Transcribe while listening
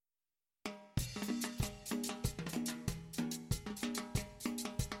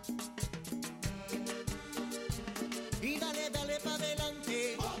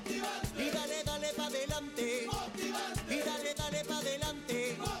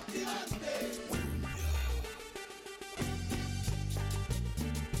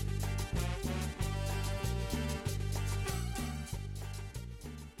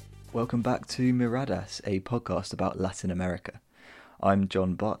Welcome back to Miradas, a podcast about Latin America. I'm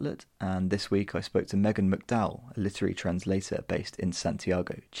John Bartlett, and this week I spoke to Megan McDowell, a literary translator based in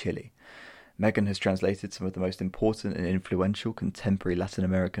Santiago, Chile. Megan has translated some of the most important and influential contemporary Latin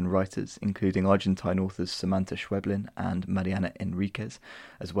American writers, including Argentine authors Samantha Schweblin and Mariana Enriquez,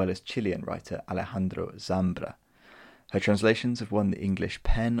 as well as Chilean writer Alejandro Zambra. Her translations have won the English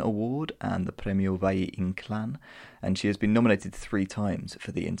PEN Award and the Premio Valle Inclán, and she has been nominated 3 times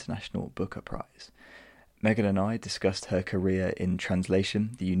for the International Booker Prize. Megan and I discussed her career in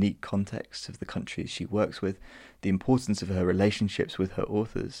translation, the unique context of the countries she works with, the importance of her relationships with her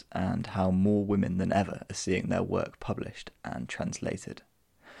authors, and how more women than ever are seeing their work published and translated.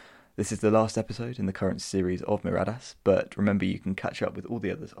 This is the last episode in the current series of Miradas, but remember you can catch up with all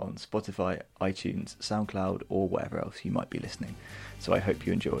the others on Spotify, iTunes, SoundCloud, or wherever else you might be listening. So I hope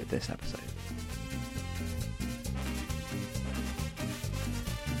you enjoyed this episode.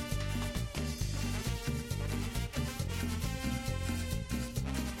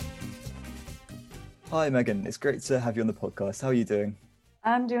 Hi Megan, it's great to have you on the podcast. How are you doing?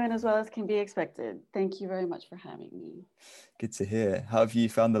 I'm doing as well as can be expected. Thank you very much for having me. Good to hear. How have you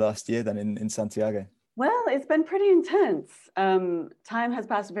found the last year then in Santiago? Well, it's been pretty intense. Time has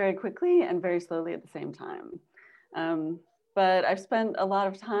passed very quickly and very slowly at the same time. But I've spent a lot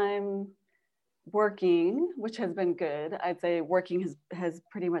of time working, which has been good. I'd say working has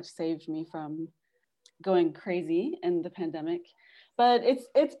pretty much saved me from going crazy in the pandemic. But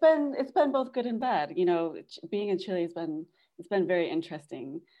it's been both good and bad. You know, being in Chile it's been very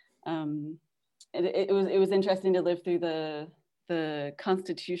interesting. It was interesting to live through the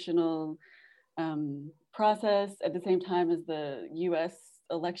constitutional process at the same time as the U.S.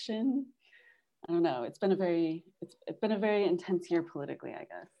 election. I don't know. It's been a very intense year politically, I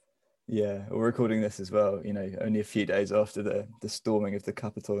guess. Yeah, we're recording this as well, you know, only a few days after the storming of the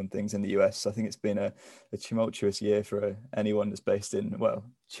Capitol and things in the US. So I think it's been a tumultuous year for anyone that's based in, well,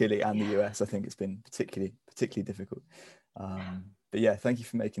 Chile and the US. I think it's been particularly difficult. But yeah, thank you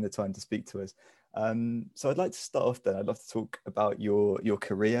for making the time to speak to us. So I'd like to start off then. I'd love to talk about your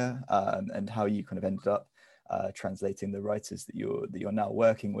career and how you kind of ended up translating the writers that you're now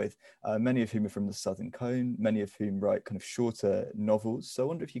working with, many of whom are from the Southern Cone, many of whom write kind of shorter novels. So I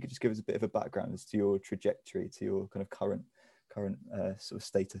wonder if you could just give us a bit of a background as to your trajectory, to your kind of current sort of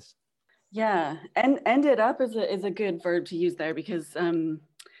status. Yeah, and ended up is a good verb to use there because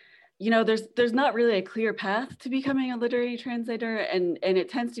you know, there's not really a clear path to becoming a literary translator, and it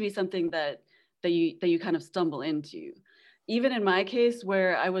tends to be something that you kind of stumble into. Even in my case,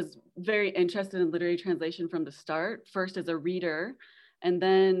 where I was very interested in literary translation from the start, first as a reader, and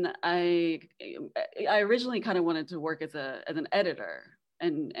then I originally kind of wanted to work as an editor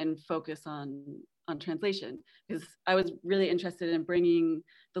and focus on translation, because I was really interested in bringing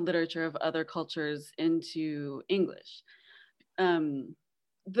the literature of other cultures into English.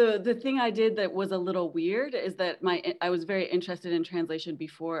 The thing I did that was a little weird is that I was very interested in translation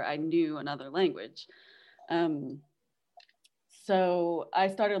before I knew another language. So I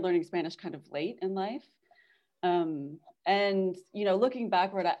started learning Spanish kind of late in life. And, you know, looking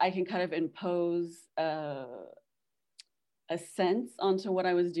backward, I can kind of impose a sense onto what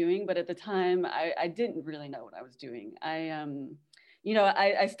I was doing. But at the time, I didn't really know what I was doing. You know,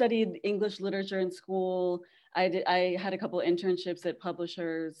 I studied English literature in school. I had a couple of internships at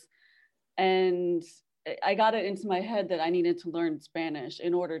publishers, and I got it into my head that I needed to learn Spanish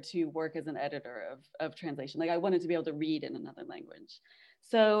in order to work as an editor of translation. Like I wanted to be able to read in another language.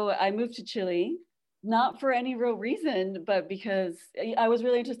 So I moved to Chile, not for any real reason, but because I was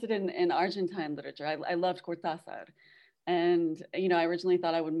really interested in Argentine literature. I loved Cortázar. And, you know, I originally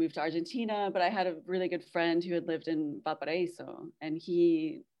thought I would move to Argentina, but I had a really good friend who had lived in Valparaiso, and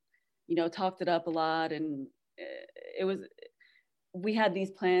he, you know, talked it up a lot. And we had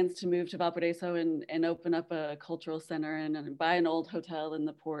these plans to move to Valparaiso and open up a cultural center and buy an old hotel in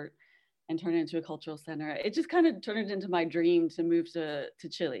the port and turn it into a cultural center. It just kind of turned it into my dream to move to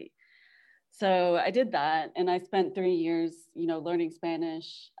Chile. So I did that, and I spent 3 years, you know, learning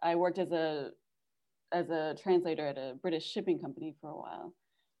Spanish. I worked as a translator at a British shipping company for a while.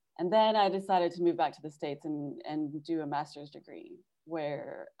 And then I decided to move back to the States and do a master's degree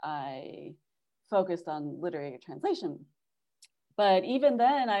where I focused on literary translation. But even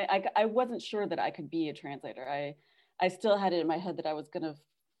then, I wasn't sure that I could be a translator. I still had it in my head that I was going to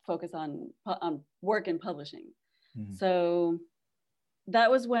focus on work in publishing. Mm-hmm. So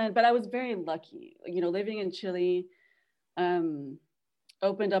that was when, but I was very lucky. You know, living in Chile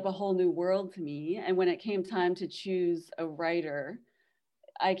opened up a whole new world to me. And when it came time to choose a writer,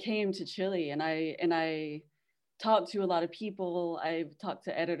 I came to Chile and I talked to a lot of people. I've talked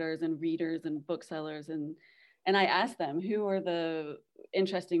to editors and readers and booksellers, and I asked them, who are the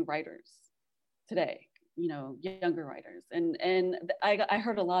interesting writers today, you know, younger writers. And I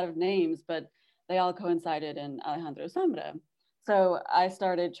heard a lot of names, but they all coincided in Alejandro Zambra. So I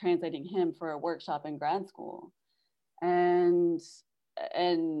started translating him for a workshop in grad school. And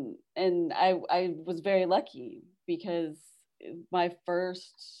I was very lucky because my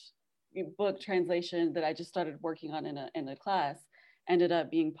first book translation that I just started working on in a class ended up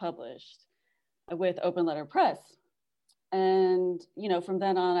being published with Open Letter Press. And you know, from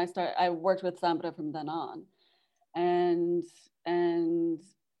then on, I worked with Zambra from then on, and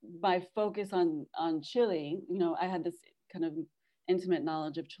my focus on Chile, you know, I had this kind of intimate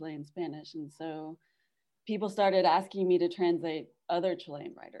knowledge of Chilean Spanish, and so people started asking me to translate other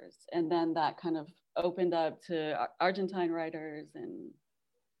Chilean writers, and then that kind of opened up to Argentine writers,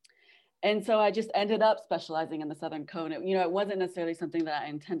 and so I just ended up specializing in the Southern Cone. You know, it wasn't necessarily something that I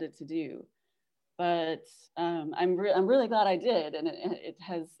intended to do, but I'm really glad I did, and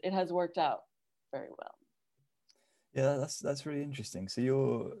it has worked out very well. Yeah, that's really interesting. So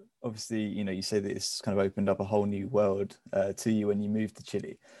you're obviously, you know, you say that it's kind of opened up a whole new world to you when you moved to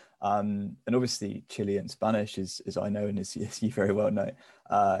Chile. And obviously Chilean Spanish, as I know, and as you very well know,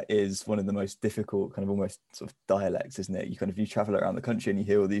 is one of the most difficult kind of almost sort of dialects, isn't it? You travel around the country and you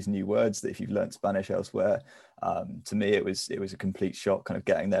hear all these new words that if you've learnt Spanish elsewhere, to me it was a complete shock kind of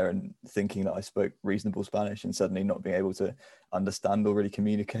getting there and thinking that I spoke reasonable Spanish and suddenly not being able to understand or really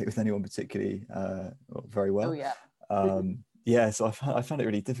communicate with anyone particularly very well. Oh yeah. Yeah, so I found it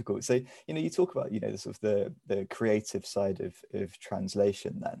really difficult. So, you know, you talk about, you know, the sort of the creative side of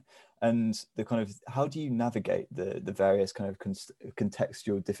translation then, and the kind of, how do you navigate the various kind of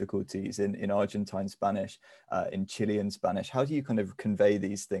contextual difficulties in Argentine Spanish, in Chilean Spanish? How do you kind of convey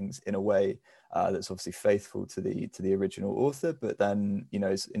these things in a way that's obviously faithful to the original author, but then, you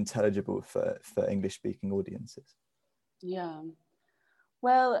know, is intelligible for English speaking audiences? Yeah.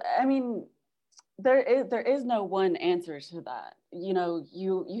 Well, I mean, there is no one answer to that. You know,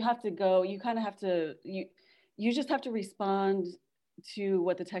 you have to go, you kind of have to, you just have to respond to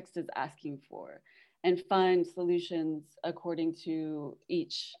what the text is asking for and find solutions according to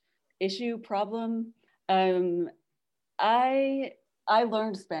each issue, problem. I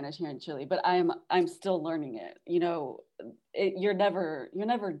learned Spanish here in Chile, but I'm still learning it. You know, you're never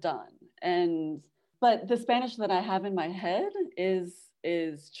done. But the Spanish that I have in my head is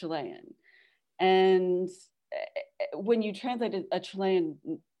Chilean. And when you translate a Chilean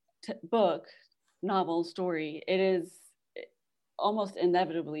book, novel, story, it is almost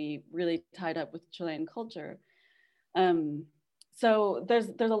inevitably really tied up with Chilean culture. So there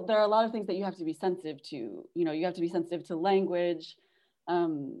are a lot of things that you have to be sensitive to. You know, you have to be sensitive to language,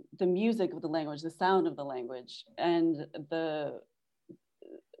 the music of the language, the sound of the language, and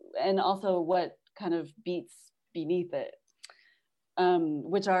also what kind of beats beneath it,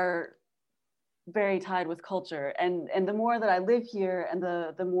 which are very tied with culture. And the more that I live here and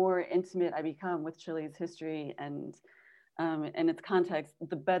the more intimate I become with Chile's history and its context,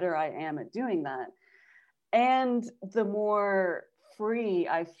 the better I am at doing that. And the more free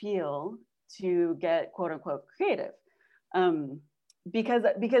I feel to get quote unquote creative. Because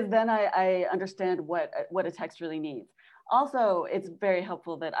then I understand what a text really needs. Also, it's very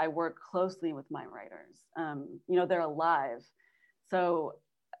helpful that I work closely with my writers. You know, they're alive. So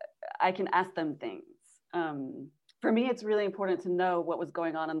I can ask them things. For me, it's really important to know what was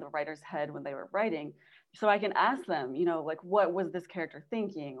going on in the writer's head when they were writing. So I can ask them, you know, like, what was this character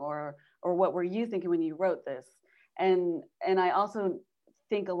thinking? Or what were you thinking when you wrote this? And I also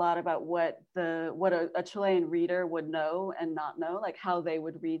think a lot about what a Chilean reader would know and not know, like how they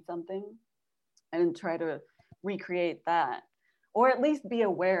would read something, and try to recreate that, or at least be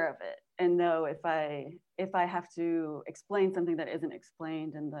aware of it and know if I have to explain something that isn't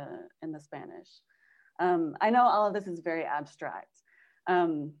explained in the Spanish. I know all of this is very abstract.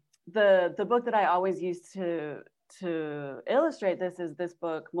 The book that I always use to illustrate this is this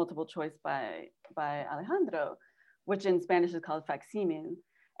book, Multiple Choice by Alejandro, which in Spanish is called Facsimile.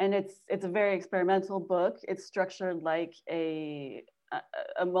 And it's a very experimental book. It's structured like a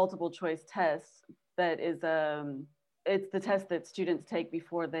multiple choice test that is it's the test that students take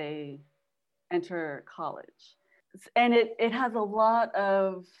before they enter college. And it has a lot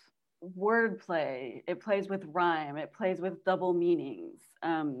of wordplay. It plays with rhyme. It plays with double meanings.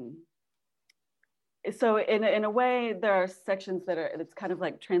 So in a way, there are sections it's kind of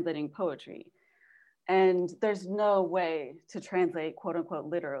like translating poetry. And there's no way to translate quote unquote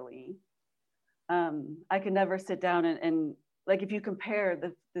literally. I could never sit down and like, if you compare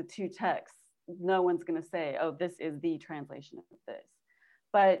the two texts, no one's going to say, oh, this is the translation of this.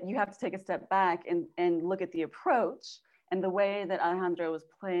 But you have to take a step back and look at the approach and the way that Alejandro was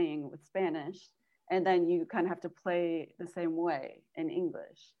playing with Spanish. And then you kind of have to play the same way in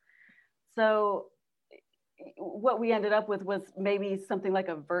English. So what we ended up with was maybe something like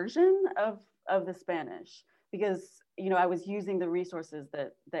a version of the Spanish, because, you know, I was using the resources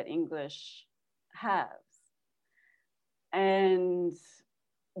that English has. And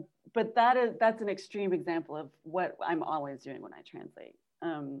but that's an extreme example of what I'm always doing when I translate.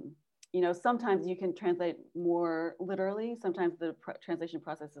 You know, sometimes you can translate more literally. Sometimes the translation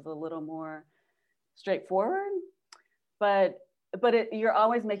process is a little more straightforward, but you're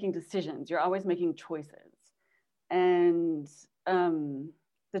always making decisions. You're always making choices, and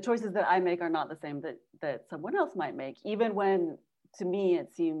the choices that I make are not the same that someone else might make, even when to me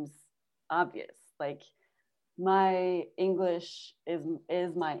it seems obvious. Like, my English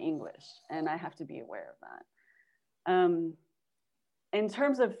is my English, and I have to be aware of that. In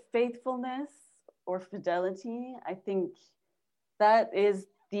terms of faithfulness or fidelity, I think that is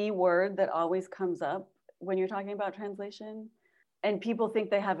the word that always comes up when you're talking about translation. And people think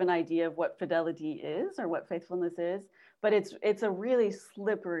they have an idea of what fidelity is or what faithfulness is, but it's a really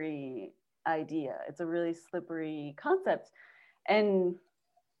slippery idea. It's a really slippery concept. And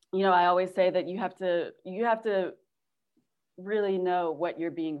you know, I always say that you have to really know what you're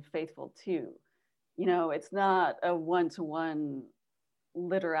being faithful to. You know, it's not a one-to-one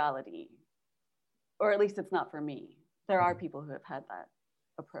literality, or at least it's not for me. There are people who have had that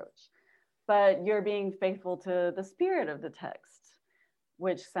approach, but you're being faithful to the spirit of the text,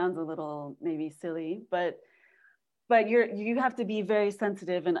 which sounds a little maybe silly, but you have to be very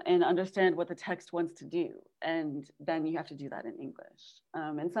sensitive and understand what the text wants to do. And then you have to do that in English.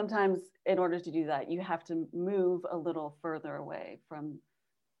 And sometimes in order to do that, you have to move a little further away from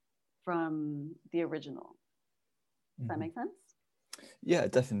the original. Does that make sense? Yeah,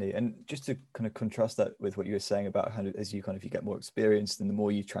 definitely. And just to kind of contrast that with what you were saying about how, as you get more experienced and the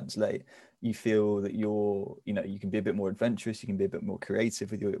more you translate, you feel that you can be a bit more adventurous, you can be a bit more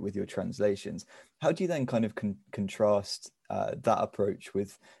creative with your translations. How do you then kind of contrast that approach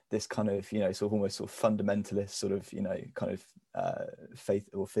with this kind of, sort of almost sort of fundamentalist sort of, kind of faith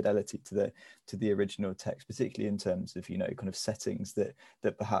or fidelity to the original text, particularly in terms of, kind of settings that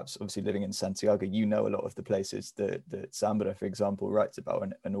perhaps, obviously living in Santiago, a lot of the places that Zambra, for example, writes about,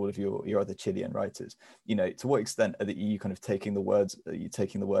 and all of your other Chilean writers, to what extent are you kind of taking the words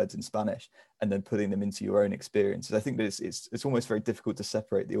in Spanish and then putting them into your own experiences? I think that it's almost very difficult to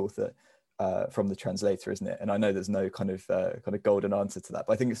separate the author from the translator, isn't it? And I know there's no kind of golden answer to that,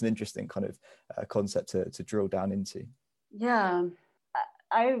 but I think it's an interesting kind of concept to drill down into. Yeah,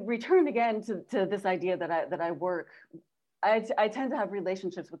 I returned again to this idea that I work. I tend to have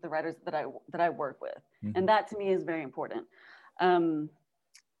relationships with the writers that I work with, and that to me is very important.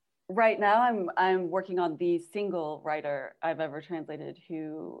 Right now, I'm working on the single writer I've ever translated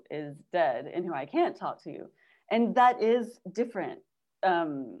who is dead and who I can't talk to, and that is different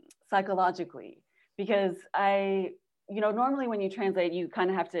psychologically, because normally when you translate, you kind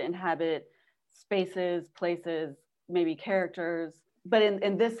of have to inhabit spaces, places, maybe characters. But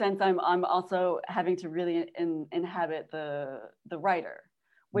in this sense, I'm also having to really inhabit the writer,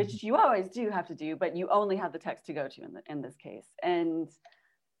 which you always do have to do, but you only have the text to go to in this case. And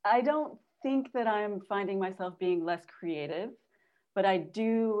I don't think that I'm finding myself being less creative, but I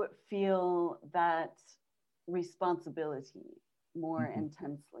do feel that responsibility more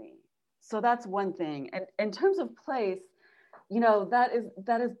intensely. So that's one thing. And in terms of place, that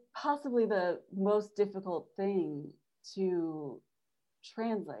is possibly the most difficult thing to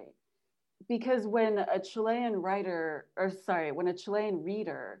translate, because when a Chilean reader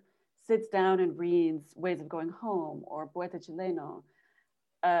sits down and reads Ways of Going Home or Poeta Chileno,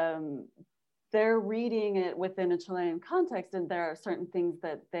 they're reading it within a Chilean context, and there are certain things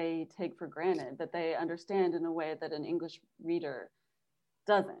that they take for granted, that they understand in a way that an English reader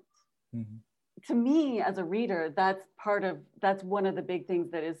doesn't. To me, as a reader, that's one of the big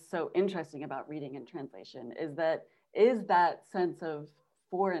things that is so interesting about reading and translation, is that sense of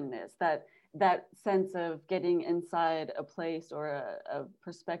foreignness, that sense of getting inside a place or a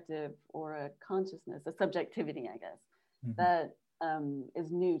perspective or a consciousness, a subjectivity, I guess, that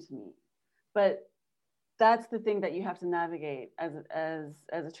is new to me. But that's the thing that you have to navigate as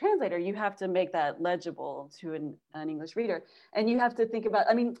a translator. You have to make that legible to an English reader, and you have to think about.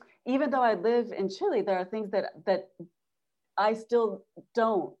 I mean, even though I live in Chile, there are things that I still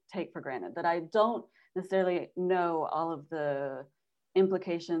don't take for granted, that I don't necessarily know all of the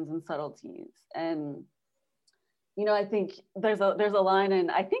implications and subtleties. And I think there's a line,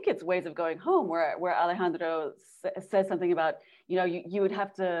 and I think it's Ways of Going Home, where Alejandro says something about, you would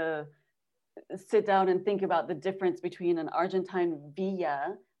have to sit down and think about the difference between an Argentine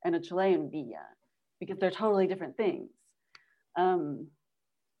villa and a Chilean villa, because they're totally different things. And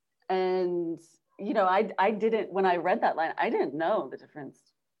I didn't, when I read that line, I didn't know the difference.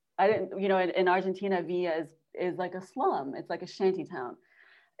 I didn't, in Argentina, villa is like a slum. It's like a shanty town.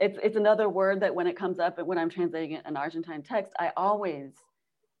 It's another word that when it comes up when I'm translating an Argentine text, I always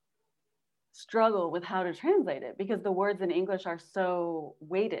struggle with how to translate it, because the words in English are so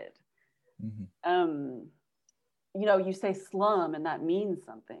weighted. Mm-hmm. You say slum and that means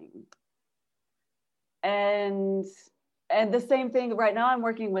something. And the same thing right now, I'm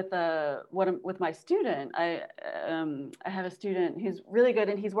working with my student. I have a student who's really good,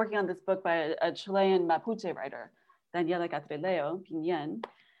 and he's working on this book by a Chilean Mapuche writer, Daniela Catrilleo Pinien.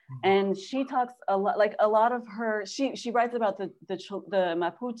 And she talks a lot, like a lot of her, she writes about the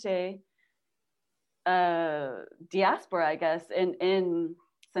Mapuche diaspora, I guess, in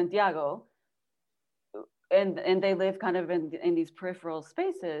Santiago, and they live kind of in these peripheral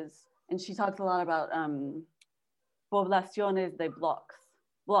spaces. And she talks a lot about poblaciones de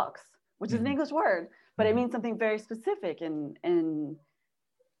blocks, which is an English word, but it means something very specific in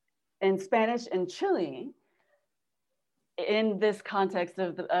Spanish and Chile, in this context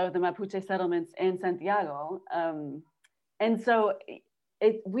of the Mapuche settlements in Santiago. And so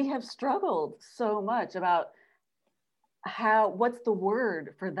we have struggled so much about what's the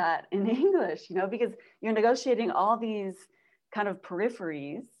word for that in English, because you're negotiating all these kind of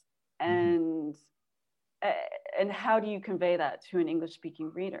peripheries, and how do you convey that to an English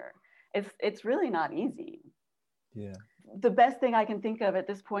speaking reader? It's really not easy. Yeah. The best thing I can think of at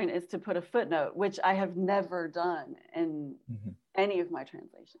this point is to put a footnote, which I have never done in any of my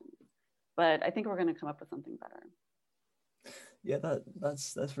translations. But I think we're going to come up with something better. Yeah,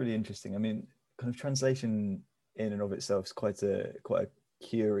 that's really interesting. I mean, kind of translation in and of itself is quite a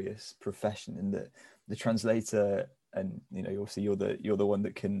curious profession, in that the translator, and obviously you're the one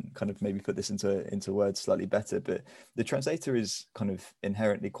that can kind of maybe put this into words slightly better, but the translator is kind of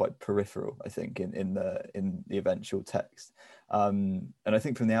inherently quite peripheral, I think, in the eventual text, and I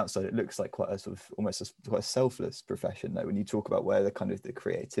think from the outside it looks like quite a sort of almost quite a selfless profession, though, when you talk about where the kind of the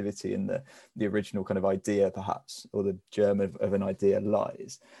creativity and the original kind of idea, perhaps, or the germ of an idea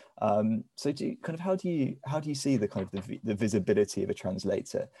lies. So how do you see the kind of the visibility of a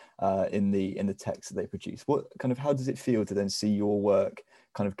translator in the text that they produce? How does it feel to then see your work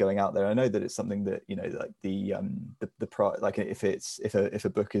kind of going out there? I know that it's something that, like the prize, like if a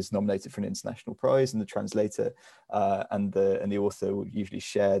book is nominated for an international prize, and the translator and the author will usually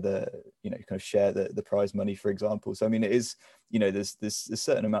share the prize money, for example. So I mean, it is, there's a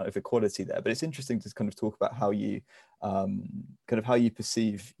certain amount of equality there, but it's interesting to kind of talk about how you how you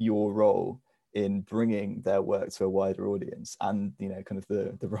perceive your role in bringing their work to a wider audience, and kind of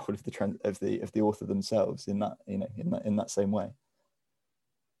the role of the author themselves in that in that same way.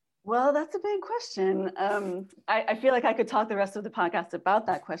 Well, that's a big question. I feel like I could talk the rest of the podcast about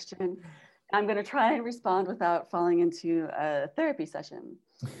that question. I'm going to try and respond without falling into a therapy session.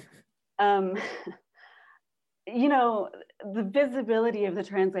 The visibility of the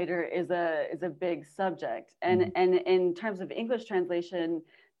translator is a big subject, and in terms of English translation,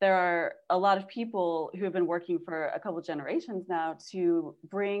 there are a lot of people who have been working for a couple generations now to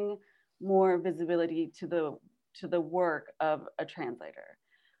bring more visibility to the work of a translator.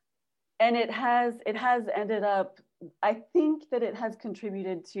 And it has ended up, I think that it has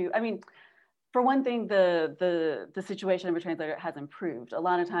contributed to, I mean, for one thing, the situation of a translator has improved. A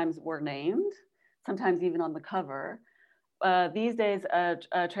lot of times we're named, sometimes even on the cover. These days,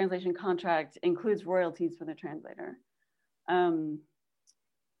 a translation contract includes royalties for the translator.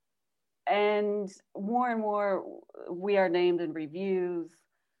 And more, we are named in reviews.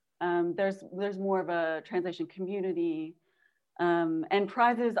 There's more of a translation community. And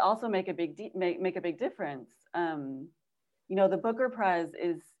prizes also make a big difference. The Booker Prize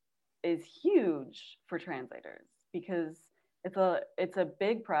is huge for translators, because it's a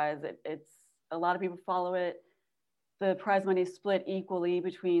big prize. It's a lot of people follow it. The prize money is split equally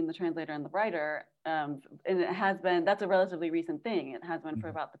between the translator and the writer, and it has been. That's a relatively recent thing. It has been for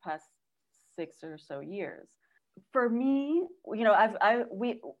about the past 6 or so years. For me, we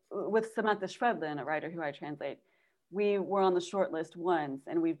with Samantha Schweblin, a writer who I translate, we were on the short list once,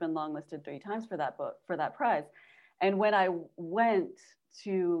 and we've been longlisted 3 times for that prize. And when I went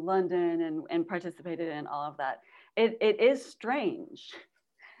to London and participated in all of that, it is strange.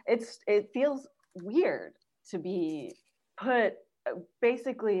 It feels weird to be put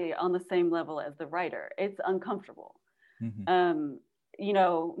basically on the same level as the writer. It's uncomfortable. Mm-hmm. You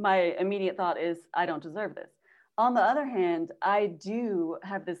know, my immediate thought is, I don't deserve this. On the other hand, I do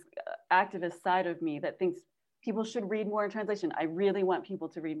have this activist side of me that thinks people should read more in translation. I really want people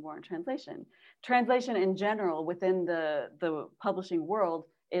to read more in translation. Translation in general within the publishing world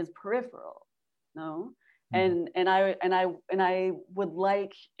is peripheral, no? Mm-hmm. And I would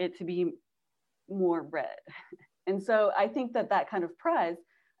like it to be more read. And so I think that that kind of prize,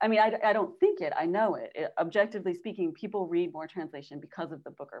 I mean, I don't think it, I know it. Objectively speaking, people read more translation because of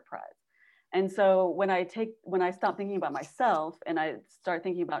the Booker Prize. And so when I stop thinking about myself and I start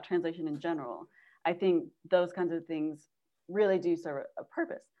thinking about translation in general, I think those kinds of things really do serve a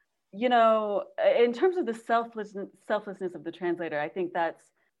purpose. You know, in terms of the selflessness of the translator, I think that's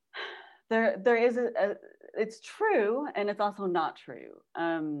there is it's true and it's also not true.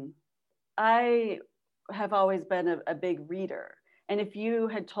 I have always been a big reader. And if you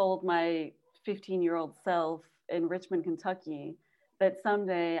had told my 15-year-old self in Richmond, Kentucky, that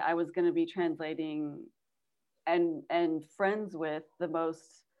someday I was going to be translating and friends with the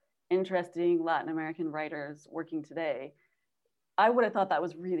most interesting Latin American writers working today, I would have thought that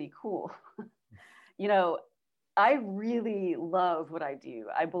was really cool. You know, I really love what I do.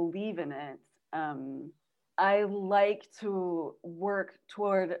 I believe in it. I like to work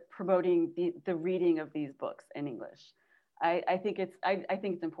toward promoting the reading of these books in English. I think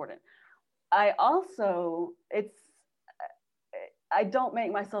it's important. I also I don't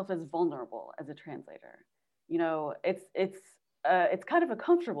make myself as vulnerable as a translator. You know, it's kind of a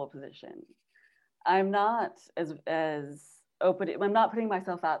comfortable position. I'm not as open. I'm not putting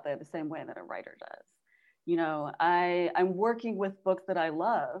myself out there the same way that a writer does. You know, I'm working with books that I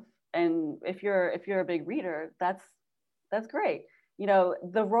love, and if you're a big reader, that's great. You know,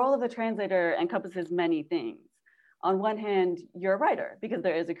 the role of the translator encompasses many things. On one hand, you're a writer because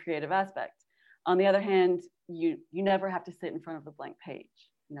there is a creative aspect. On the other hand, you never have to sit in front of the blank page,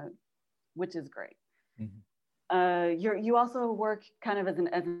 you know, which is great. You also work kind of as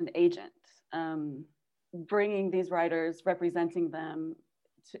an agent, bringing these writers, representing them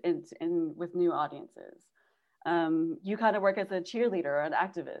with new audiences. You kind of work as a cheerleader or an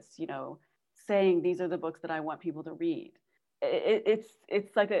activist, you know, saying these are the books that I want people to read.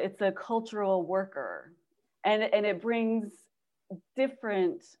 It's like it's a cultural worker, and it brings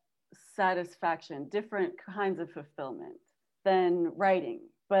different satisfaction, different kinds of fulfillment than writing,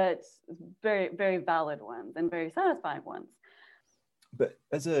 but very, very valid ones and very satisfying ones. But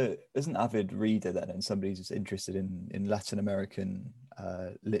as an avid reader then, and somebody who's interested in Latin American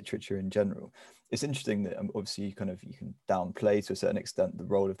literature in general, it's interesting that obviously you can downplay to a certain extent the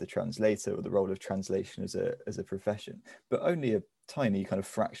role of the translator or the role of translation as a profession, but only a tiny kind of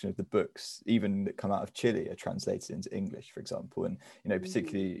fraction of the books even that come out of Chile are translated into English, for example. And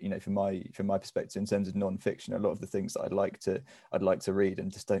particularly from my perspective in terms of non-fiction, a lot of the things that I'd like to read and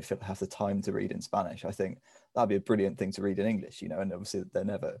just don't feel I have the time to read in Spanish, I think that'd be a brilliant thing to read in English, and obviously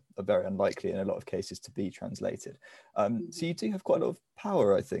are very unlikely in a lot of cases to be translated. So you do have quite a lot of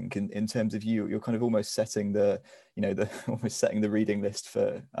power, I think, in terms of you're kind of almost setting almost setting the reading list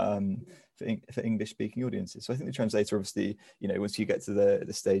for English speaking audiences. So I think the translator, obviously, once you get to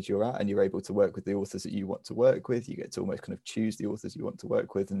the stage you're at and you're able to work with the authors that you want to work with, you get to almost kind of choose the authors you want to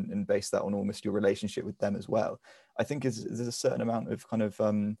work with and base that on almost your relationship with them as well. I think there's a certain amount of kind of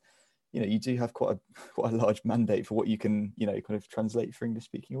you do have quite a large mandate for what you can kind of translate for English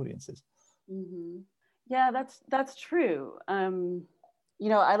speaking audiences. Yeah, that's true.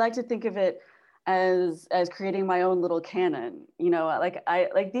 I like to think of it as creating my own little canon.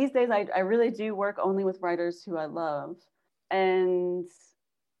 Like these days I really do work only with writers who I love, and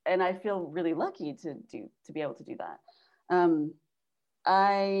I feel really lucky to be able to do that.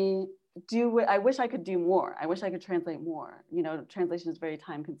 I wish I could do more. I wish I could translate more. Translation is very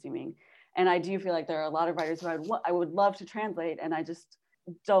time consuming, and I do feel like there are a lot of writers who I would love to translate, and I just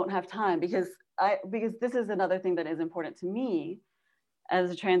don't have time because this is another thing that is important to me as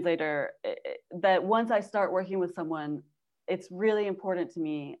a translator, that once I start working with someone, it's really important to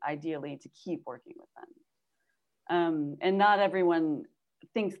me, ideally, to keep working with them. And not everyone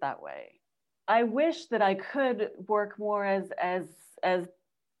thinks that way. I wish that I could work more as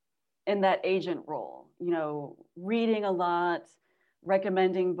in that agent role, reading a lot,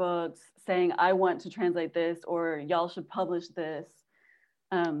 recommending books, saying, I want to translate this, or y'all should publish this.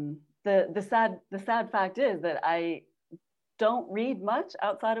 The sad fact is that I don't read much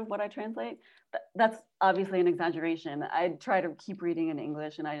outside of what I translate. That's obviously an exaggeration. I try to keep reading in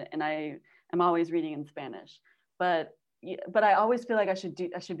English, and I am always reading in Spanish. But I always feel like I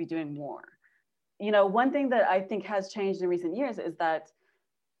should be doing more. one thing that I think has changed in recent years is that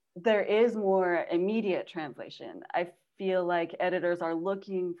there is more immediate translation. I feel like editors are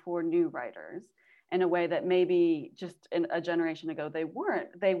looking for new writers in a way that maybe just a generation ago they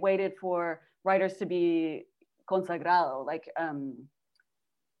weren't. They waited for writers to be consagrado, like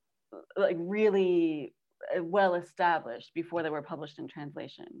really well established before they were published in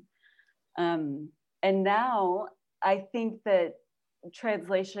translation. And now I think that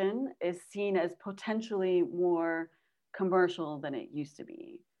translation is seen as potentially more commercial than it used to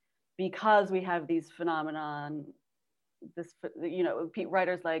be, because we have these phenomenon,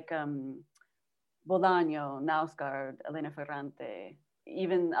 writers like Bolaño, Nausgaard, Elena Ferrante,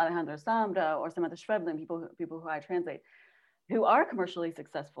 even Alejandro Zambra or Samantha Schweblin, people who I translate, who are commercially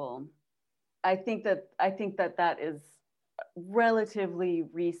successful. I think that is relatively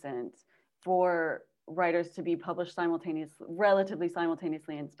recent for writers to be published relatively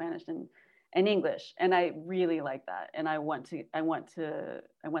simultaneously in Spanish and English, and I really like that, and I want that to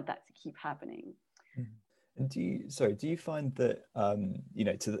keep happening. And do you find that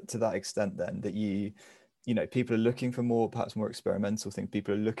to that extent then that people are looking for perhaps more experimental things,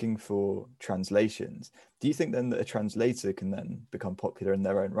 people are looking for translations? Do you think then that a translator can then become popular in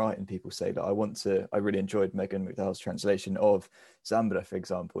their own right, and people say that I really enjoyed Megan McDowell's translation of Zambra, for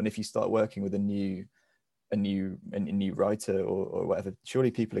example, and if you start working with a new writer or whatever, surely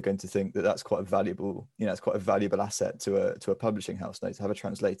people are going to think that that's quite a valuable asset to a publishing house, to have a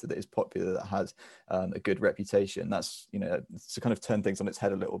translator that is popular, that has a good reputation. That's to kind of turn things on its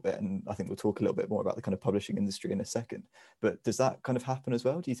head a little bit, and I think we'll talk a little bit more about the kind of publishing industry in a second. But does that kind of happen as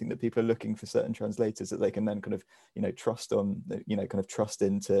well? Do you think that people are looking for certain translators that they can then kind of trust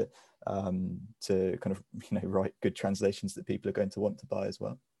into to kind of write good translations that people are going to want to buy as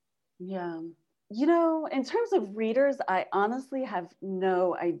well? Yeah. In terms of readers, I honestly have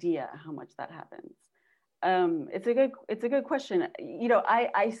no idea how much that happens. It's a good question.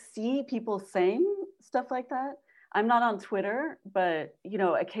 I see people saying stuff like that. I'm not on Twitter, but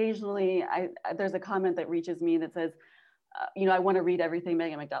occasionally there's a comment that reaches me that says, I want to read everything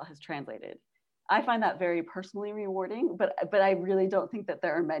Megan McDowell has translated. I find that very personally rewarding, but I really don't think that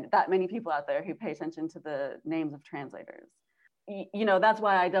there are that many people out there who pay attention to the names of translators. That's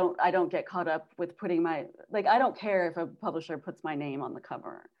why I don't get caught up with putting I don't care if a publisher puts my name on the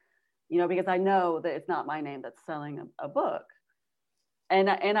cover, because I know that it's not my name that's selling a book. And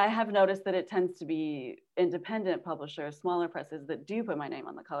I have noticed that it tends to be independent publishers, smaller presses that do put my name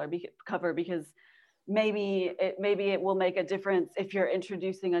on the cover, because maybe it will make a difference if you're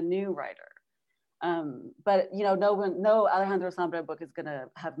introducing a new writer. But no Alejandro Zambra book is going to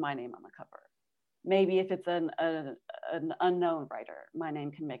have my name on the cover. Maybe if it's an unknown writer, my name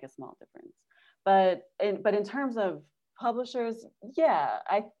can make a small difference. But in terms of publishers, yeah,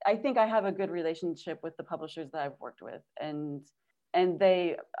 I think I have a good relationship with the publishers that I've worked with, and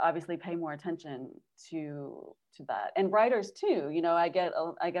they obviously pay more attention to that. And writers too. I get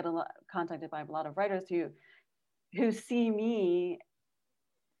contacted by a lot of writers who see me,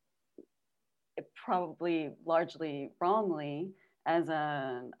 probably largely wrongly, as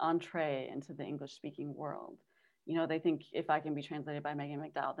an entree into the English-speaking world. They think if I can be translated by Megan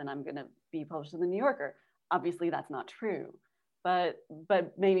McDowell, then I'm going to be published in the New Yorker. Obviously, that's not true, but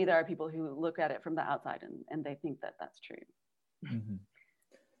maybe there are people who look at it from the outside and they think that that's true. Mm-hmm.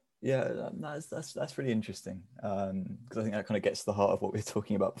 Yeah, that's really interesting, because I think that kind of gets to the heart of what we were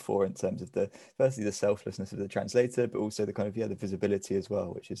talking about before, in terms of firstly the selflessness of the translator, but also the kind of the visibility as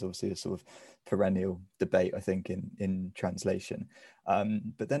well, which is obviously a sort of perennial debate, I think, in translation.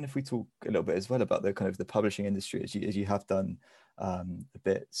 But then if we talk a little bit as well about the kind of the publishing industry, as you have done a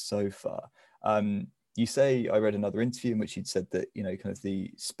bit so far. You say, I read another interview in which you'd said that, kind of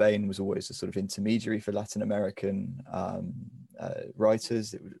Spain was always a sort of intermediary for Latin American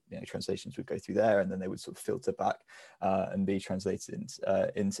writers. It would, translations would go through there, and then they would sort of filter back and be translated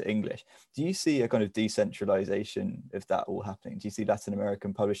into English. Do you see a kind of decentralization of that all happening? Do you see Latin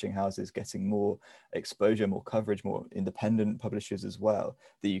American publishing houses getting more exposure, more coverage, more independent publishers as well,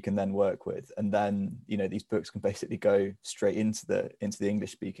 that you can then work with? And then, these books can basically go straight into the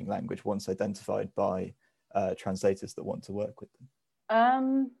English speaking language once identified by translators that want to work with them?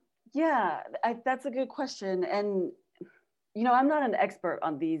 Yeah, that's a good question. And, I'm not an expert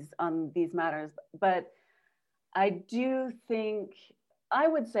on these matters, but I do think, I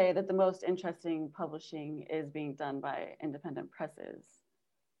would say that the most interesting publishing is being done by independent presses.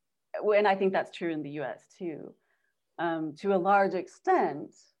 And I think that's true in the US too. To a large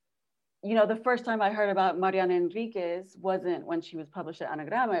extent, the first time I heard about Mariana Enriquez wasn't when she was published at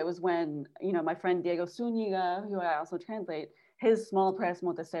Anagrama. It was when, my friend Diego Zúñiga, who I also translate, his small press,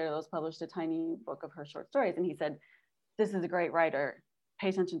 Monteceros, published a tiny book of her short stories. And he said, this is a great writer, pay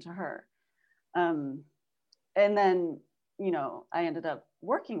attention to her. And then, I ended up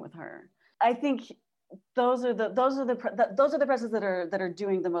working with her. I think those are the presses that are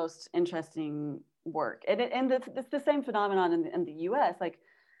doing the most interesting work. And it's the same phenomenon in the US. Like,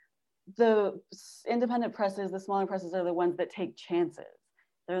 the independent presses, the smaller presses, are the ones that take chances.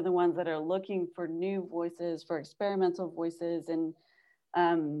 They're the ones that are looking for new voices, for experimental voices. And,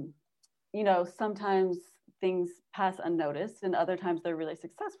 sometimes things pass unnoticed, and other times they're really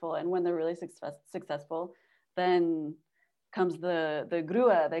successful. And when they're really successful, then comes the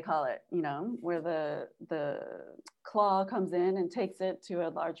grua, they call it, where the claw comes in and takes it to a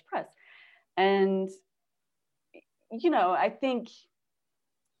large press. And, I think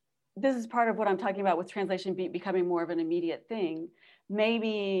this is part of what I'm talking about with translation becoming more of an immediate thing.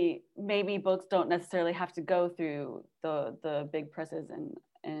 Maybe books don't necessarily have to go through the big presses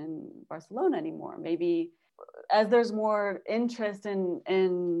in Barcelona anymore. Maybe as there's more interest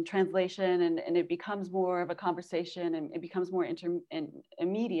in translation and it becomes more of a conversation and it becomes more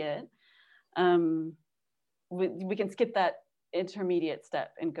immediate, we can skip that intermediate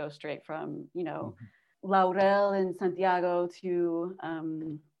step and go straight from, Laurel in Santiago to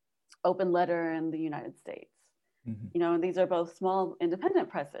Open Letter in the United States. And these are both small independent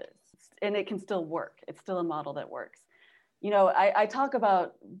presses, and it can still work. It's still a model that works. I talk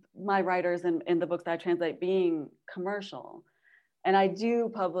about my writers in the books that I translate being commercial, and I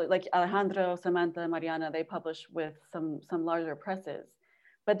do publish, like Alejandro, Samantha, Mariana, they publish with some larger presses,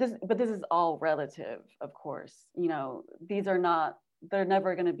 but this is all relative, of course. They're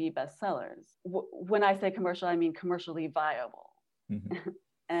never going to be bestsellers. When I say commercial, I mean commercially viable.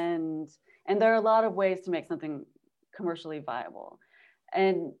 And there are a lot of ways to make something commercially viable.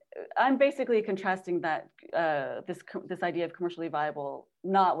 And I'm basically contrasting that this idea of commercially viable,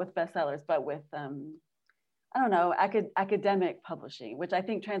 not with bestsellers, but with, academic publishing, which I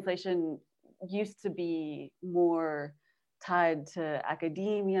think translation used to be more tied to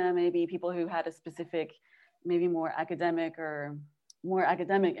academia, maybe people who had a specific, maybe more academic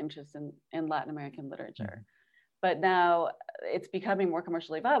interest in Latin American literature. But now it's becoming more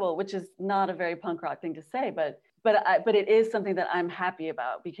commercially viable, which is not a very punk rock thing to say, but it is something that I'm happy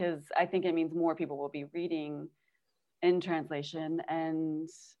about, because I think it means more people will be reading in translation, and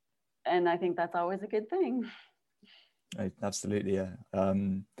I think that's always a good thing. Absolutely, yeah.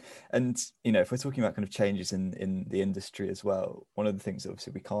 And if we're talking about kind of changes in the industry as well, one of the things that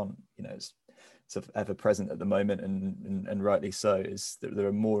obviously we can't, it's sort of ever present at the moment, and rightly so, is that there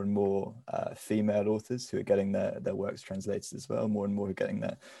are more and more female authors who are getting their works translated as well. More and more who are getting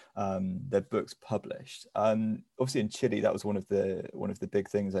their books published. Obviously in Chile, that was one of the big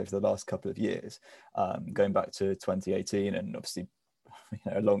things over the last couple of years, going back to 2018, and obviously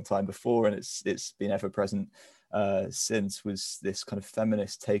a long time before, and it's been ever present since, was this kind of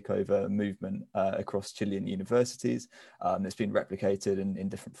feminist takeover movement across Chilean universities. It's been replicated in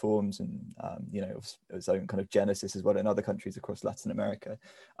different forms, and its own kind of genesis as well in other countries across Latin America.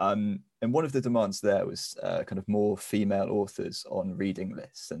 And one of the demands there was kind of more female authors on reading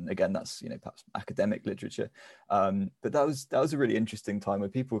lists, and again, that's perhaps academic literature. But that was a really interesting time where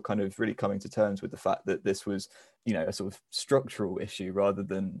people were kind of really coming to terms with the fact that this was a sort of structural issue rather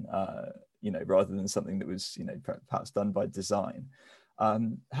than something that was perhaps done by design.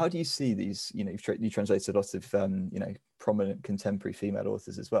 How do you see these? You translated a lot of prominent contemporary female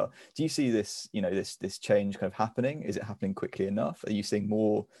authors as well. Do you see this this change kind of happening? Is it happening quickly enough? Are you seeing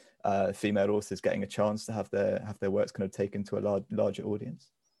more female authors getting a chance to have their works kind of taken to a larger audience?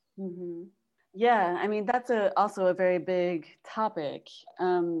 Mm-hmm. Yeah, I mean, that's also a very big topic.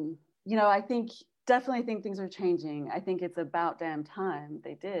 I definitely think things are changing. I think it's about damn time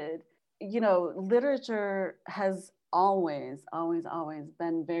they did. Literature has always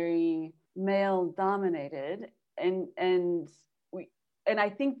been very male dominated, and I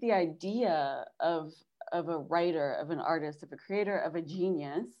think the idea of a writer, of an artist, of a creator, of a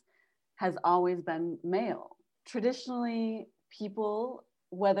genius has always been male. Traditionally, people,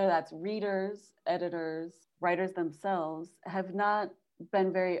 whether that's readers, editors, writers themselves, have not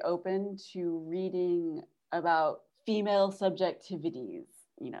been very open to reading about female subjectivities.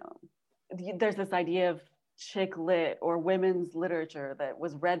 There's this idea of chick lit or women's literature that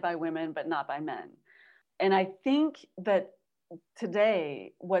was read by women but not by men. And I think that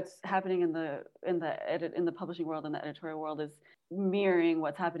today what's happening in the publishing world and the editorial world is mirroring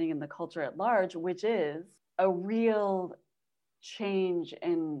what's happening in the culture at large, which is a real change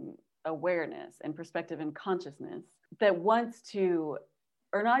in awareness and perspective and consciousness that wants to,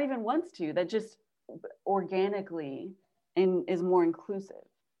 or not even wants to, that just organically and is more inclusive.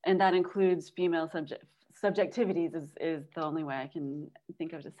 And that includes female subjectivities is the only way I can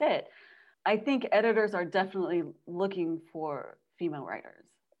think of to say it. I think editors are definitely looking for female writers.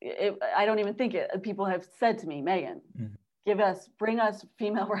 I don't even think it. People have said to me, Megan, bring us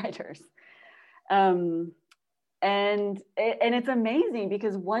female writers. And it's amazing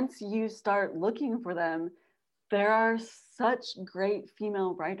because once you start looking for them, there are such great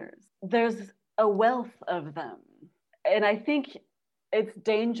female writers. There's a wealth of them. And I think it's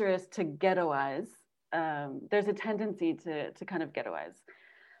dangerous to ghettoize. There's a tendency to kind of ghettoize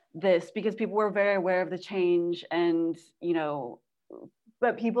this because people were very aware of the change and,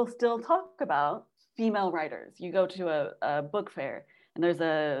 but people still talk about female writers. You go to a book fair and there's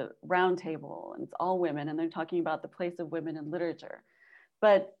a round table and it's all women and they're talking about the place of women in literature.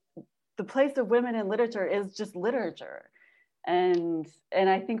 But the place of women in literature is just literature. And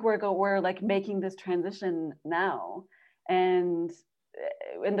I think we're like making this transition now. And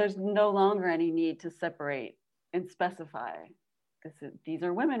there's no longer any need to separate and specify these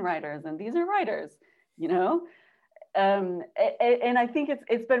are women writers and these are writers, and I think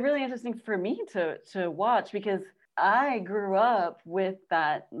it's been really interesting for me to watch because I grew up with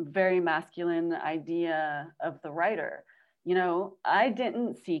that very masculine idea of the writer. I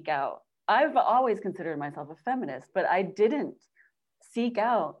didn't seek out. I've always considered myself a feminist, but I didn't seek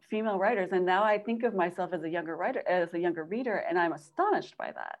out female writers. And now I think of myself as a younger reader, and I'm astonished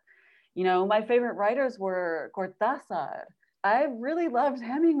by that. My favorite writers were Cortázar. I really loved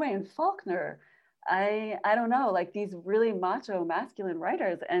Hemingway and Faulkner. I don't know, like these really macho masculine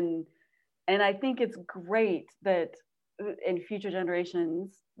writers. And I think it's great that in future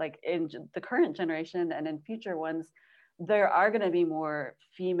generations, like in the current generation and in future ones, there are going to be more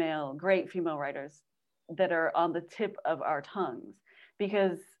great female writers that are on the tip of our tongues.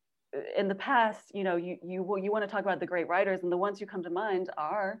 Because in the past, you want to talk about the great writers, and the ones who come to mind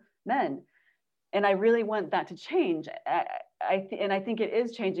are men. And I really want that to change. And I think it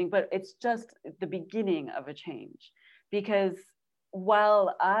is changing, but it's just the beginning of a change. Because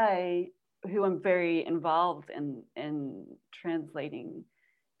while who am very involved in translating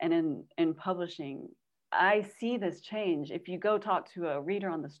and in publishing, I see this change. If you go talk to a reader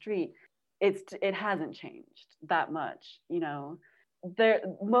on the street, it hasn't changed that much.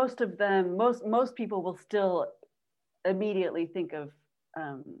 Most of them, most people will still immediately think of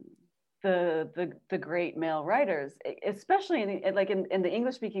the great male writers, especially in the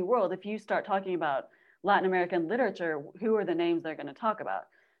English speaking world. If you start talking about Latin American literature, who are the names they're going to talk about?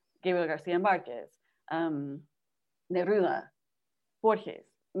 Gabriel Garcia Marquez, Neruda, Borges,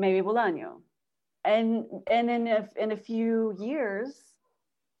 maybe Bolaño. And in a few years,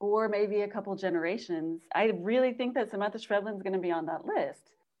 or maybe a couple generations, I really think that Samantha Schweblin is going to be on that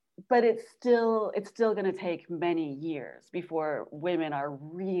list. But it's still going to take many years before women are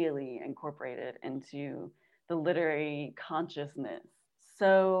really incorporated into the literary consciousness.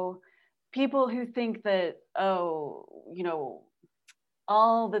 So people who think that,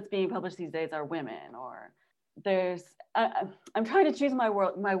 all that's being published these days are women, or I'm trying to choose my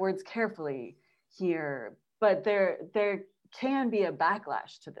words carefully here, but there can be a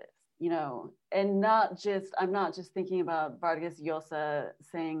backlash to this, and I'm not just thinking about Vargas Llosa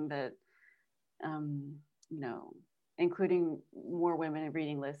saying that, including more women in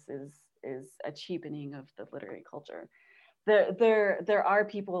reading lists is a cheapening of the literary culture. There are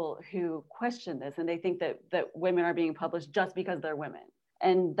people who question this, and they think that women are being published just because they're women.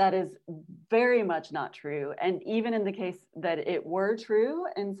 And that is very much not true. And even in the case that it were true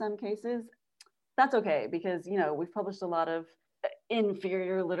in some cases, that's okay, because we've published a lot of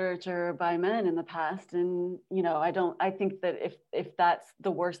inferior literature by men in the past, and I think that if that's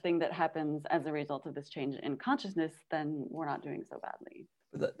the worst thing that happens as a result of this change in consciousness, then we're not doing so badly.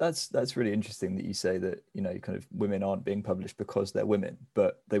 That's really interesting that you say that kind of women aren't being published because they're women,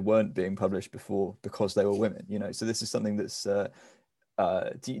 but they weren't being published before because they were women. So this is something that's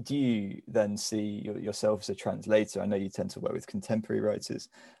do you then see yourself as a translator? I know you tend to work with contemporary writers,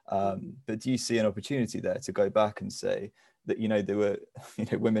 but do you see an opportunity there to go back and say that there were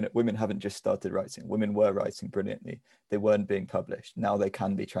women haven't just started writing, women were writing brilliantly, they weren't being published, now they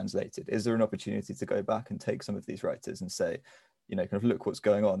can be translated? Is there an opportunity to go back and take some of these writers and say, kind of look what's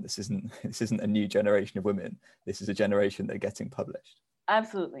going on, this isn't a new generation of women, this is a generation that are getting published?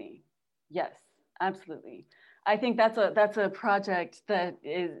 Absolutely, yes, absolutely. I think that's a project that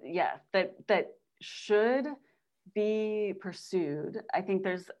is that should be pursued. I think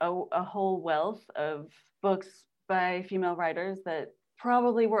there's a whole wealth of books by female writers that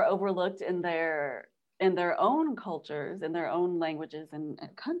probably were overlooked in their own cultures, in their own languages and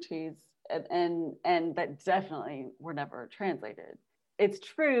countries, and that definitely were never translated. It's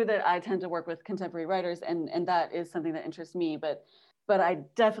true that I tend to work with contemporary writers, and that is something that interests me, but I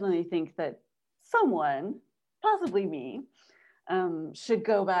definitely think that someone, possibly me, should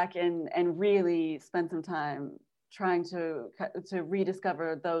go back and really spend some time trying to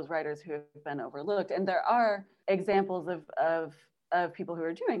rediscover those writers who have been overlooked. And there are examples of people who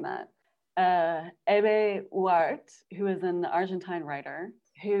are doing that. Ebe Huart, who is an Argentine writer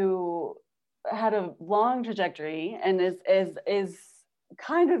who had a long trajectory and is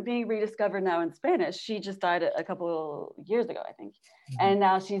kind of being rediscovered now in Spanish. She just died a couple years ago, I think. Mm-hmm. And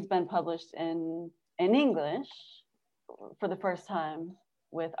now she's been published in English for the first time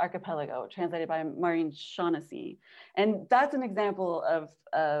with Archipelago, translated by Maureen Shaughnessy. And that's an example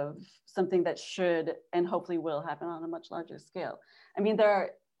of something that should and hopefully will happen on a much larger scale. I mean, there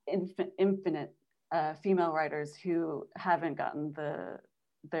are infinite female writers who haven't gotten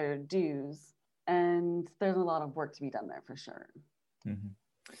their dues, and there's a lot of work to be done there for sure. Mm-hmm.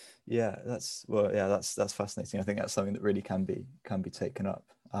 Yeah, that's fascinating. I think that's something that really can be taken up.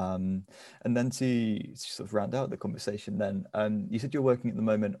 And then to sort of round out the conversation, then you said you're working at the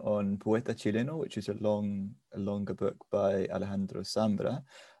moment on Poeta Chileno, which is a longer book by Alejandro Zambra.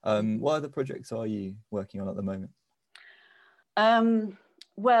 What other projects are you working on at the moment?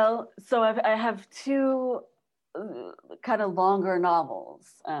 Well, so I have two kind of longer novels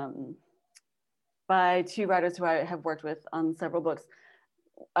by two writers who I have worked with on several books.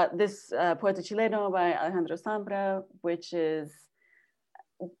 This Poeta Chileno by Alejandro Zambra, which is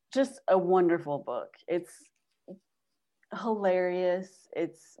just a wonderful book. It's hilarious,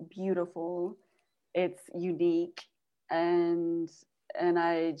 it's beautiful, it's unique, and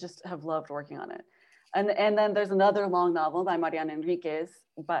I just have loved working on it. And then there's another long novel by Mariana Enriquez,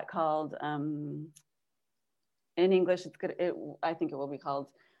 but called, in English, I think it will be called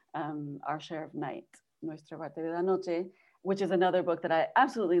Our Share of Night, Nuestra Parte de la Noche, which is another book that I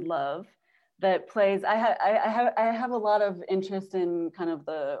absolutely love. That plays, I have a lot of interest in kind of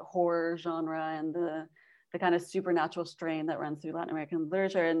the horror genre and the kind of supernatural strain that runs through Latin American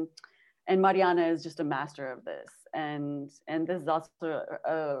literature, and Mariana is just a master of this. And this is also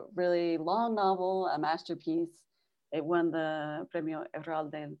a really long novel, a masterpiece. It won the Premio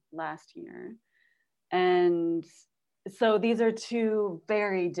Herralde last year. And so these are two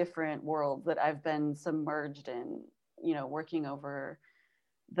very different worlds that I've been submerged in, working over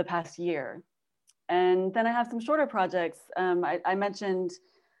the past year. And then I have some shorter projects. I mentioned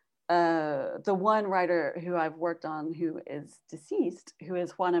the one writer who I've worked on who is deceased, who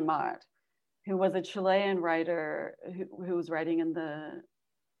is Juan Amar, who was a Chilean writer who was writing in the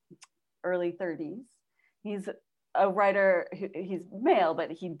early 30s. He's a writer, he's male,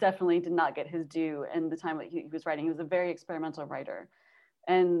 but he definitely did not get his due in the time that he was writing. He was a very experimental writer.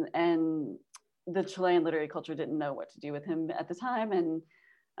 And the Chilean literary culture didn't know what to do with him at the time.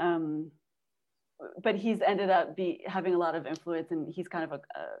 But he's ended up having a lot of influence, and he's kind of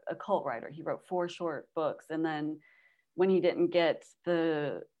a cult writer. He wrote 4 short books, and then when he didn't get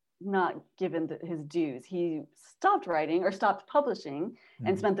not given his dues, he stopped writing or stopped publishing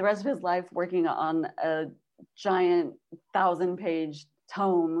and spent the rest of his life working on a giant 1,000-page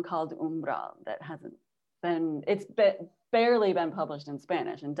tome called Umbral that it's barely been published in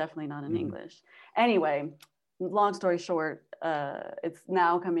Spanish, and definitely not in English. Anyway, long story short, it's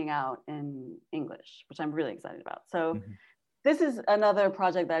now coming out in English, which I'm really excited about. So this is another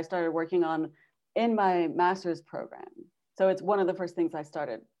project that I started working on in my master's program. So it's one of the first things I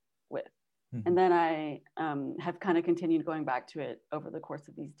started with. And then I have kind of continued going back to it over the course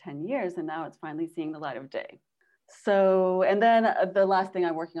of these 10 years, and now it's finally seeing the light of day. So, and then the last thing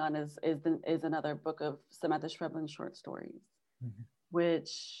I'm working on is another book of Samantha Schweblin short stories,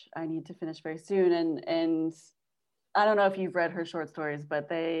 which I need to finish very soon. And I don't know if you've read her short stories, but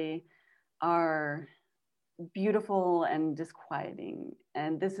they are beautiful and disquieting.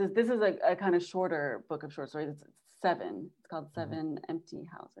 And this is a kind of shorter book of short stories. It's 7. It's called 7 Empty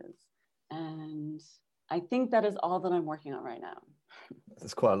Houses. And I think that is all that I'm working on right now.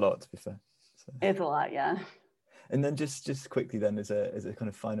 That's quite a lot, to be fair. So. It's a lot, yeah. And then just quickly then, as a kind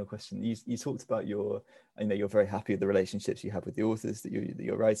of final question, you talked about you're very happy with the relationships you have with the authors that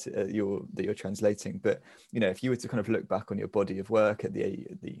you're writing, that you're translating. But if you were to kind of look back on your body of work at the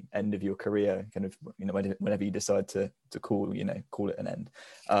end of your career, kind of whenever you decide to call it an end,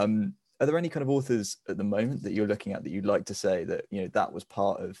 are there any kind of authors at the moment that you're looking at that you'd like to say that that was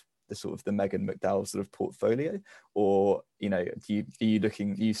part of the sort of the Megan McDowell sort of portfolio, or are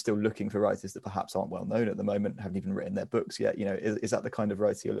you still looking for writers that perhaps aren't well known at the moment, haven't even written their books yet? Is that the kind of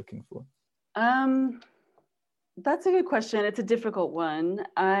writer you're looking for? That's a good question. It's a difficult one.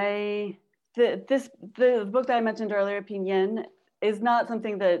 The book that I mentioned earlier, Pinyin, is not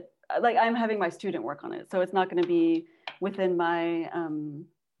something that, like, I'm having my student work on it, so it's not going to be within my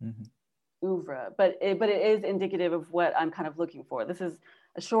oeuvre, but it is indicative of what I'm kind of looking for. This is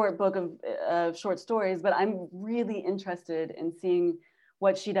a short book of short stories, but I'm really interested in seeing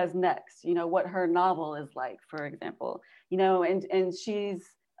what she does next. You know, what her novel is like, for example. You know, and she's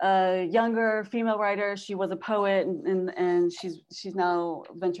a younger female writer. She was a poet, and she's now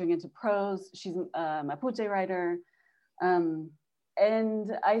venturing into prose. She's a Mapuche writer, and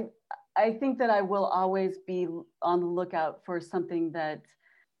I think that I will always be on the lookout for something that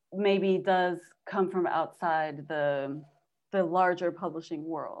maybe does come from outside the larger publishing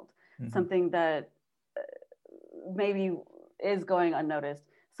world, something that maybe is going unnoticed,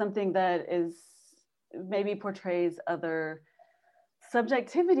 something that is maybe portrays other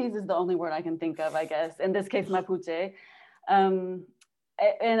subjectivities is the only word I can think of, I guess. In this case, Mapuche. And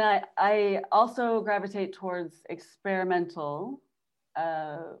I also gravitate towards experimental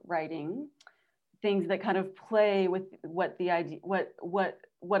writing, things that kind of play with what the idea,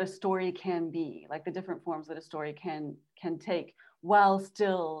 what a story can be, like the different forms that a story can take, while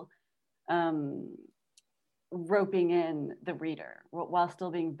still roping in the reader, while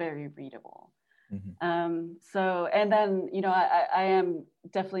still being very readable. So, and then, you know, I am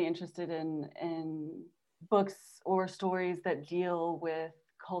definitely interested in books or stories that deal with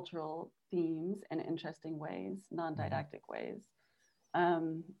cultural themes in interesting ways, non-didactic ways.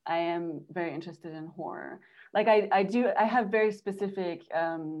 I am very interested in horror. Like I have very specific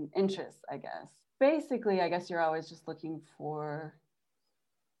interests, I guess. Basically, I guess you're always just looking for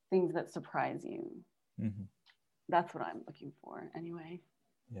things that surprise you. That's what I'm looking for anyway.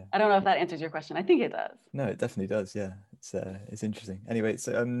 Yeah. I don't know if that answers your question. I think it does. No, it definitely does. Yeah, it's interesting. Anyway,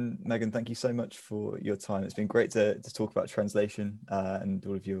 so Megan, thank you so much for your time. It's been great to talk about translation and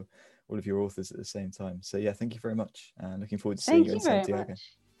all of your authors at the same time. So yeah, thank you very much. And looking forward to seeing you in Santiago.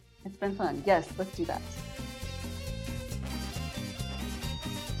 Much. It's been fun. Yes, let's do that.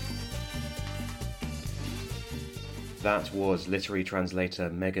 That was literary translator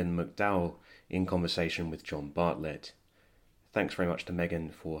Megan McDowell in conversation with John Bartlett. Thanks very much to Megan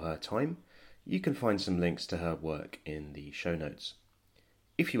for her time. You can find some links to her work in the show notes.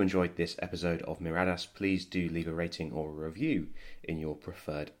 If you enjoyed this episode of Miradas, please do leave a rating or a review in your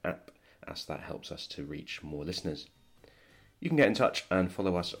preferred app, as that helps us to reach more listeners. You can get in touch and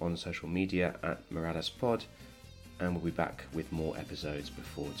follow us on social media at MiradasPod, and we'll be back with more episodes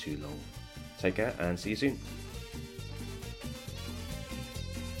before too long. Take care and see you soon.